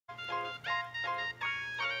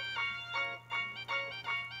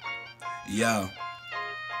Yo,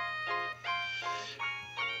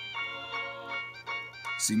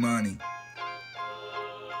 see money.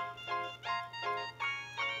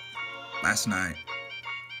 Last night.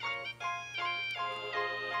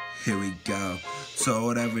 Here we go.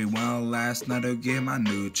 Told everyone last night to get my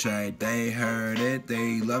new check. They heard it,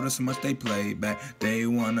 they loved it so much they played back. They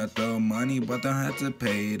wanna throw money, but don't have to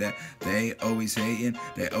pay that. They always hating,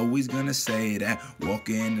 they always gonna say that.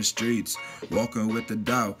 Walking in the streets, walking with the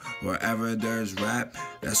dough. Wherever there's rap,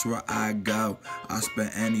 that's where I go. I'll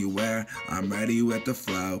spit anywhere, I'm ready with the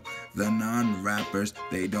flow. The non-rappers,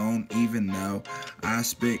 they don't even know. I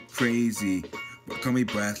spit crazy, but call me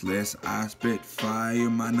breathless. I spit fire,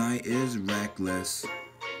 my night is reckless.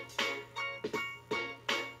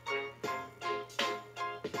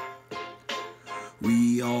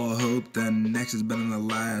 We all hope the next is better than the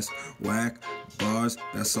last. Whack bars,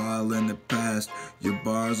 that's all in the past. Your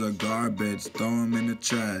bars are garbage, throw them in the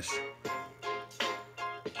trash.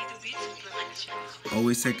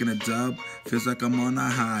 Always taking a dub, feels like I'm on a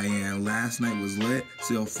high end. Last night was lit,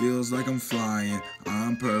 still feels like I'm flying.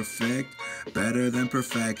 I'm perfect, better than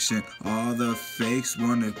perfection. All the fakes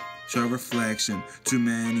wanna show reflection. Too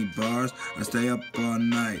many bars, I stay up all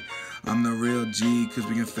night. I'm the real G, cause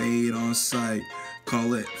we can fade on sight.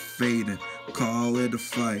 Call it fading, call it a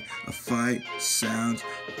fight. A fight sounds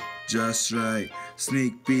just right.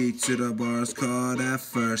 Sneak peek to the bars, call that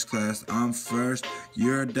first class. I'm first,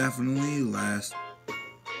 you're definitely last.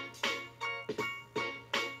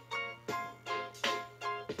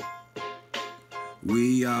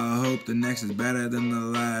 We all hope the next is better than the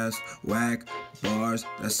last. Whack bars,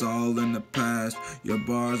 that's all in the past. Your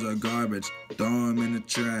bars are garbage, throw them in the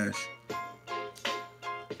trash.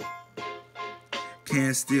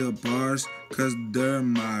 Can't steal bars, cause they're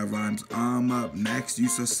my rhymes. I'm up next, you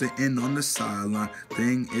still sitting on the sideline.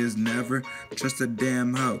 Thing is never trust a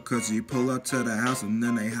damn hoe, cause you pull up to the house and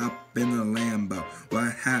then they hop in the Lambo.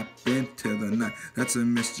 What happened to the night? That's a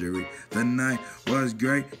mystery. The night was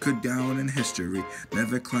great, could down in history.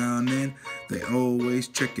 Never clowning, they always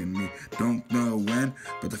tricking me. Don't know when,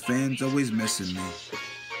 but the fans always missing me.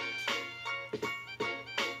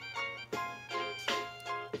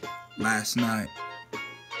 Last night.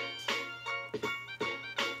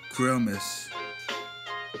 Realness.